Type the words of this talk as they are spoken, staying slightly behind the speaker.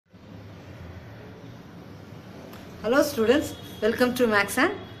Hello students, welcome to Maths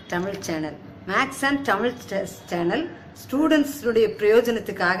and Tamil channel. Maths and Tamil channel students உடைய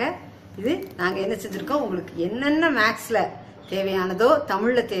பிரயோஜனத்துக்காக இது நாங்க என்ன செஞ்சிருக்கோம் உங்களுக்கு என்னென்ன மேத்ஸ்ல தேவையானதோ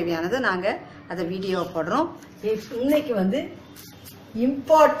தமிழ்ல தேவையானதோ நாங்க அத வீடியோ போடுறோம். இன்னைக்கு வந்து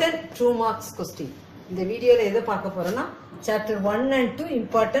important 2 marks question. இந்த வீடியோல எதை பார்க்க போறோம்னா chapter 1 and 2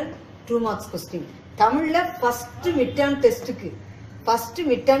 important 2 marks question. தமிழ்ல first midterm testக்கு First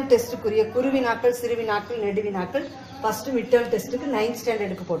midterm test குரிய குருவினாக்கள் சிறுவினாக்கள் நெடுவினாக்கள் first midterm testக்கு 9th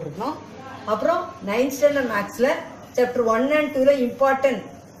standard க்கு போட்டுருக்கோம். அப்புறம் 9th standard mathsல chapter 1 and 2ல important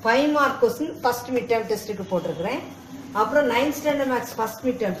 5 mark question first midterm testக்கு போட்டுருக்கேன். அப்புறம் 9th standard maths first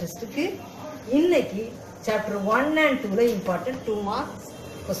midterm testக்கு இன்னைக்கு chapter 1 and 2ல important 2 marks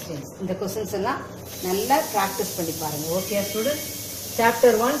questions. இந்த questions எல்லாம் நல்லா practice பண்ணி பாருங்க. Okay students?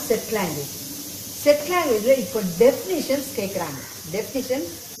 chapter 1 set language. Set language இப்போ definitions கேக்குறாங்க. Definition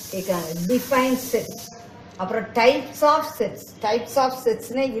கேக்குறாங்க. Define sets. அப்புறம் types of sets. Types of sets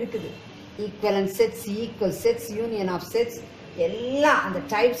னே இருக்குது. Equivalent sets, equal sets, union of sets எல்லாம் அந்த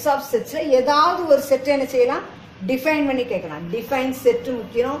types of setsல ஏதாவது ஒரு செட் என்ன செய்யலாம் டிஃபைன் பண்ணி கேட்கலாம். டிஃபைன் செட்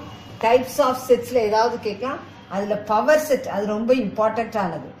முக்கியம். types of setsல ஏதாவது கேட்கலாம். அதுல பவர் செட் அது ரொம்ப இம்பார்ட்டன்ட்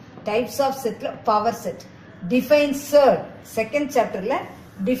ஆனது. types of setல power set. Define shirt second சாப்டர்ல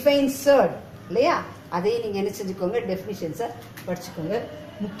டிஃபைன் சர்ட் இல்லையா? அதே நீங்க என்ன செஞ்சுக்கோங்க டெஃபினிஷன்ஸை படிச்சுக்கோங்க.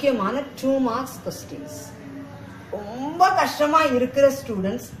 முக்கியமான 2 மார்க்ஸ் கொஸ்டின்ஸ். ரொம்ப கஷ்டமா இருக்கிற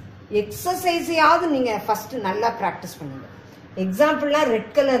ஸ்டூடெண்ட்ஸ் எக்ஸசைஸையாவது நீங்க ஃபர்ஸ்ட் நல்லா ப்ராக்டிஸ் பண்ணுங்க. எக்ஸாம்பிள்லாம்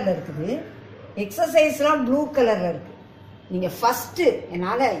ரெட் கலர்ல இருக்குது, எக்ஸசைஸ்லாம் ப்ளூ கலர்ல இருக்கு. நீங்க ஃபர்ஸ்ட்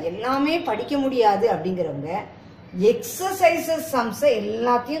என்னால எல்லாமே படிக்க முடியாது அப்படிங்கிறவங்க எக்ஸசைசஸ் சம்ஸை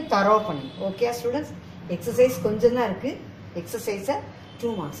எல்லாத்தையும் தரோ பண்ணுங்க. Okay students? எக்ஸசைஸ் கொஞ்சம் தான் இருக்கு. எக்ஸசைஸை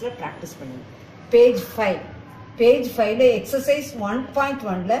 2 மார்க்ஸ்ல ப்ராக்டிஸ் பண்ணுங்க. பேஜ் 5 பேஜ் 5ல எக்ஸசைஸ்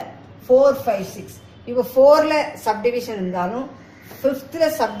 1.1ல 4, 5, 6 இப்போ 4ல சப்டிவிஷன் இருந்தாலும் 5th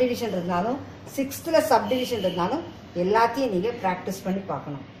சப்டிவிஷன் இருந்தாலும் 6th சப்டிவிஷன் இருந்தாலும் எல்லாத்தையும் நீங்க பிராக்டிஸ் பண்ணி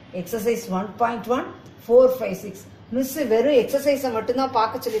பார்க்கணும். எக்ஸசைஸ் 1.1 4, 5, 6 மிஸ் வெறும் எக்ஸசைஸை மட்டும்தான்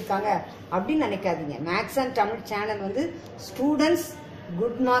பார்க்க சொல்லியிருக்காங்க அப்படின்னு நினைக்காதீங்க. மேத்ஸ் அண்ட் தமிழ் சேனல் வந்து ஸ்டூடெண்ட்ஸ்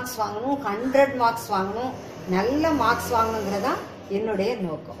குட் மார்க்ஸ் வாங்கணும், 100 மார்க்ஸ் வாங்கணும், நல்ல மார்க்ஸ் வாங்கணுங்கிறதா என்னுடைய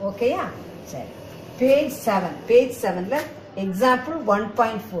நோக்கம். ஓகேயா? சரி. Page 7 page 7ல example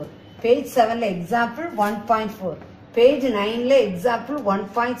 1.4 page 7ல example 1.4 page 9ல example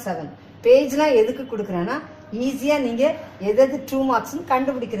 1.7 பேஜ்லாம் எதுக்கு கொடுக்குறேன்னா ஈஸியா நீங்க எது 2 மார்க்ஸ்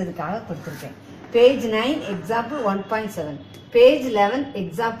கண்டுபிடிக்கிறதுக்காக கொடுத்துருக்கேன். Page 9 example 1.7 page 11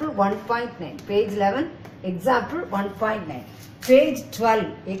 example 1.9 page 11 example 1.9 page 12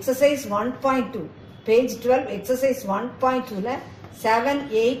 exercise 1.2 page 12 exercise 1.2ல 7,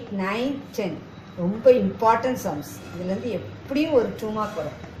 8, 9, 10 ரொம்ப இம்பார்ட்டன்ட் சம்ஸ். இதுல இருந்து எப்படியும் ஒரு 2 மார்க்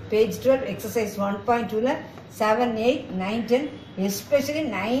வரும். பேஜ் 12 எக்ஸசைஸ் 1.2ல 7, 8, 9, 10 எஸ்பெஷலி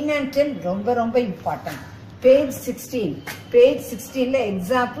 9 and 10 ரொம்ப ரொம்ப important. Page 16 page 16ல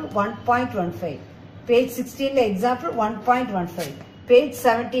example 1.15 page 16ல example 1.15 page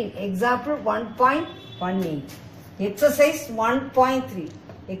 17 example 1.18 exercise 1.3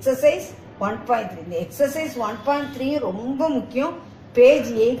 exercise 1.3 இந்த எக்ஸசைஸ் 1.3 ரொம்ப முக்கியம்.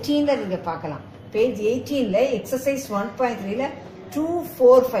 பேஜ் 18ல நீங்க பார்க்கலாம். பேஜ் 18ல எக்ஸசைஸ் 1.3ல 2,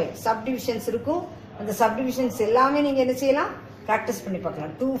 4, 5 சப்டிவிஷன்ஸ் இருக்கும். அந்த சப்டிவிஷன்ஸ் எல்லாமே நீங்க என்ன செய்யலாம் பிராக்டிஸ் பண்ணி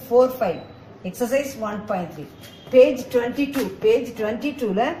பார்க்கலாம். 2, 4, 5 எக்ஸசைஸ் 1.3 பேஜ் 22 பேஜ்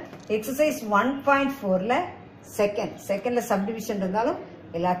 22ல எக்ஸசைஸ் 1.4ல செகண்ட்ல சப்டிவிஷன் இருந்தாலும்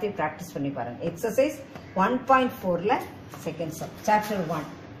எல்லாத்தையும் பிராக்டிஸ் பண்ணி பாருங்க. Exercise 1.4ல second sum. Chapter 1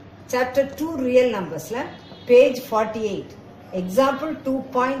 Chapter 2 real numbersல page 48 example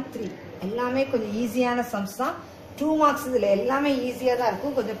 2.3 எல்லாமே கொஞ்சம் ஈஸியான சம்ஸ் தான். 2 மார்க்ஸ் இதுல எல்லாமே ஈஸியா தான்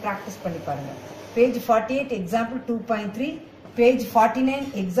இருக்கும். கொஞ்சம் பிராக்டிஸ் பண்ணி பாருங்க. page 48 example 2.3 page 49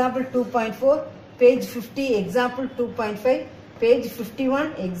 example 2.4 page 50 example 2.5 page 51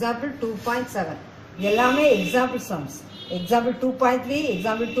 example 2.7 எல்லாமே example sums. example 2.3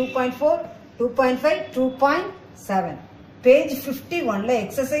 example 2.4 2.5 2.7 page 51ல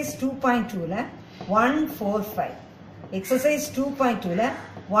exercise 2.2ல 145 exercise 2.2ல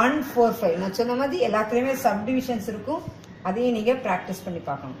 145 நான் சொன்ன மாதிரி எல்லாத்துலயுமே சப்டிவிஷன்ஸ் இருக்கும். அதையும் நீங்க பிராக்டிஸ் பண்ணி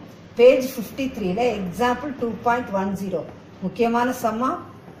பார்க்கணும். பேஜ் 53ல எக்ஸாம்பிள் 2.10 முக்கியமான சம்மா.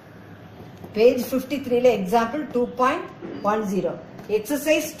 Page 53ல example 2.10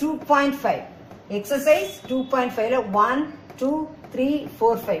 exercise 2.5 exercise 2.5ல 1, 2, 3,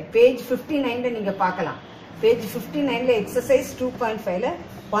 4, 5 page 59ல நீங்க பார்க்கலாம். பேஜ் 59ல எக்ஸசைஸ் 2.5ல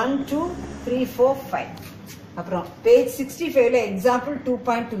 1, 2, 3, 4, 5 அப்புறம் page 65ல example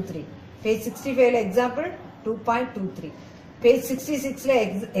 2.23 page 65ல example 2.23 page 66ல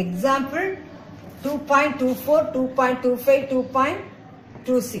example 2.24, 2.25,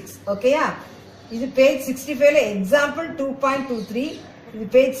 2.26. ஓகேயா? இது பேஜ் 65ல எக்ஸாம்பிள் 2.23. இது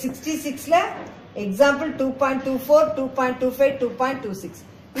பேஜ் 66ல எக்ஸாம்பிள் 2.24, 2.25, 2.26.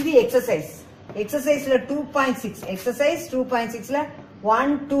 இது எக்ஸசைஸ். எக்ஸசைஸ்ல 2.6. எக்ஸசைஸ் 2.6ல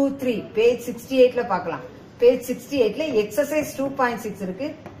 1, 2, 3 பேஜ் 68ல பார்க்கலாம். பேஜ் 68ல எக்ஸசைஸ் 2.6 இருக்கு.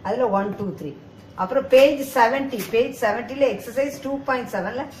 அதுல 1, 2, 3. அப்புறம் பேஜ் 70. பேஜ் 70ல எக்ஸசைஸ்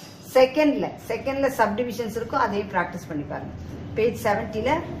 2.7ல செகண்ட்ல சப்டிவிஷன்ஸ் இருக்கும். அதையும் பிராக்டிஸ் பண்ணி பாருங்க. Page 70ல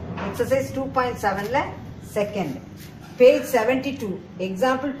exercise 2.7ல second. Page 72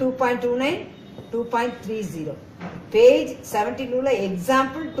 example 2.29, 2.30. Page 72ல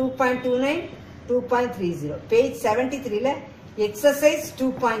example 2.29, 2.30. Page 73ல exercise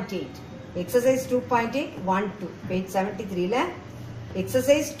 2.8. Exercise 2.8, 1, 2. Page 73ல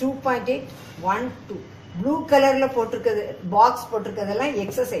exercise 2.8, 1, 2. Blue கலர்ல போட்டிருக்கிறது பாக்ஸ் போட்டிருக்கிறதெல்லாம்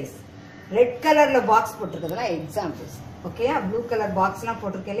எக்ஸசைஸ். ரெட் கலர்ல பாக்ஸ் போட்டிருக்கிறதெல்லாம் எக்ஸாம்பிள்ஸ். ஓகேயா? ப்ளூ கலர் பாக்ஸ் எல்லாம்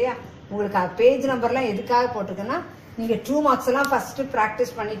போட்டிருக்கேன் இல்லையா? உங்களுக்கு பேஜ் நம்பர்லாம் எதுக்காக போட்டிருக்கேன்னா, நீங்க 2 மார்க்ஸ் எல்லாம் ஃபர்ஸ்ட்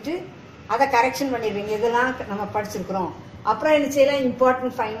ப்ராக்டிஸ் பண்ணிட்டு அதை கரெக்ஷன் பண்ணிடுவீங்க. இதெல்லாம் நம்ம படிச்சிருக்கிறோம். அப்புறம் என்ன செய்யலாம்,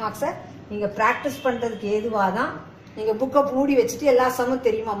 இம்பார்ட்டன்ட் 5 மார்க்ஸை நீங்க ப்ராக்டிஸ் பண்றதுக்கு ஏதுவாதான். நீங்க புக்கை மூடி வச்சுட்டு எல்லா சமும்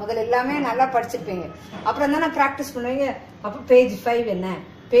தெரியுமா, முதல்ல எல்லாமே நல்லா படிச்சிருப்பீங்க. அப்புறம் தானே ப்ராக்டிஸ் பண்ணுவீங்க. அப்போ பேஜ் 5 என்ன,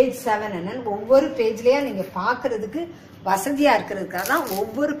 பேஜ் 7 என்னன்னு ஒவ்வொரு பேஜ்லயா நீங்க பாக்குறதுக்கு வசதியா இருக்கிறதுக்காக தான்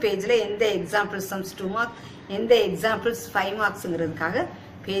ஒவ்வொரு பேஜ்ல எந்த எக்ஸாம்பிள் சம்ஸ் 2 மார்க், எந்த எக்ஸாம்பிள்ஸ் 5 மார்க்ஸ்ங்கிறதுக்காக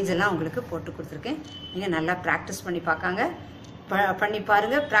பேஜ் எல்லாம் உங்களுக்கு போட்டு கொடுத்துருக்கேன். நீங்க நல்லா ப்ராக்டிஸ் பண்ணி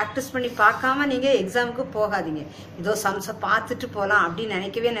பாருங்க. ப்ராக்டிஸ் பண்ணி பார்க்காம நீங்க எக்ஸாமுக்கு போகாதீங்க. ஏதோ சம்ஸை பார்த்துட்டு போகலாம்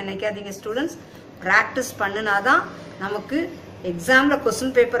அப்படின்னு நினைக்காதீங்க ஸ்டூடெண்ட்ஸ். ப்ராக்டிஸ் பண்ணினாதான் நமக்கு எக்ஸாம்ல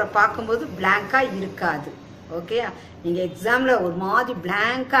கொஸ்டின் பேப்பரை பார்க்கும்போது பிளாங்கா இருக்காது. ஓகேயா? நீங்க எக்ஸாம்ல ஒரு மாதிரி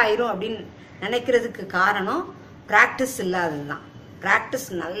பிளாங்கா ஆயிரும் அப்படின்னு நினைக்கிறதுக்கு காரணம் ப்ராக்டிஸ் இல்லாததுதான். ப்ராக்டிஸ்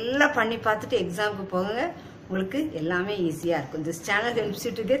நல்லா பண்ணி பார்த்துட்டு எக்ஸாமுக்கு போங்க. உங்களுக்கு எல்லாமே ஈஸியா இருக்கும். This channel helps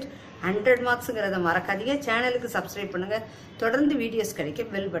you to get 100 மார்க்ஸ்ங்கிறத மறக்காதீங்க. சேனலுக்கு சப்ஸ்கிரைப் பண்ணுங்க. தொடர்ந்து வீடியோஸ் கிடைக்க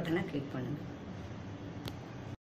பெல் பட்டனை கிளிக் பண்ணுங்க.